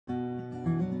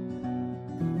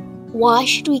Why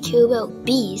should we care about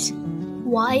bees?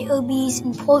 Why are bees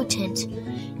important?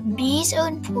 Bees are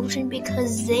important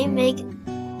because they make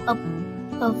up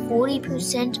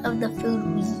 40% of the food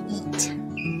we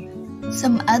eat.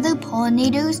 Some other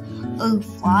pollinators are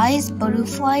flies,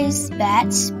 butterflies,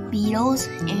 bats, beetles,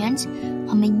 ants,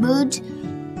 hummingbirds,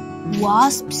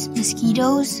 wasps,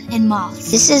 mosquitoes, and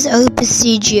moths. This is our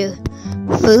procedure.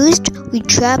 First, we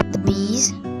trap the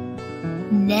bees.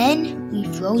 Then, we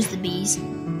froze the bees.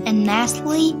 And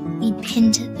lastly, we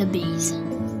pinned the bees.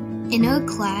 In our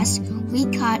class, we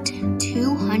caught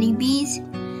 2 honeybees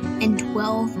and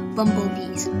 12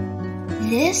 bumblebees.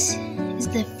 This is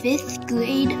the 5th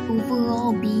grade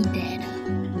overall bee data.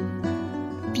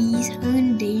 Bees are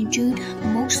endangered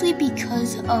mostly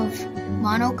because of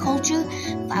monoculture,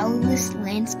 flowerless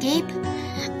landscape,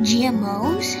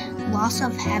 GMOs, loss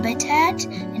of habitat,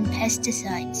 and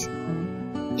pesticides.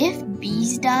 If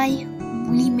bees die,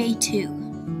 we may too.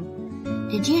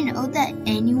 Did you know that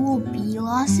annual bee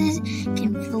losses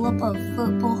can fill up a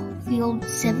football field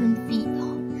 7 feet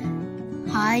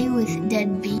high with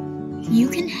dead bees? You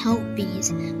can help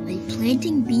bees by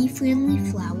planting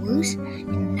bee-friendly flowers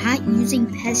and not using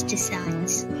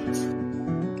pesticides.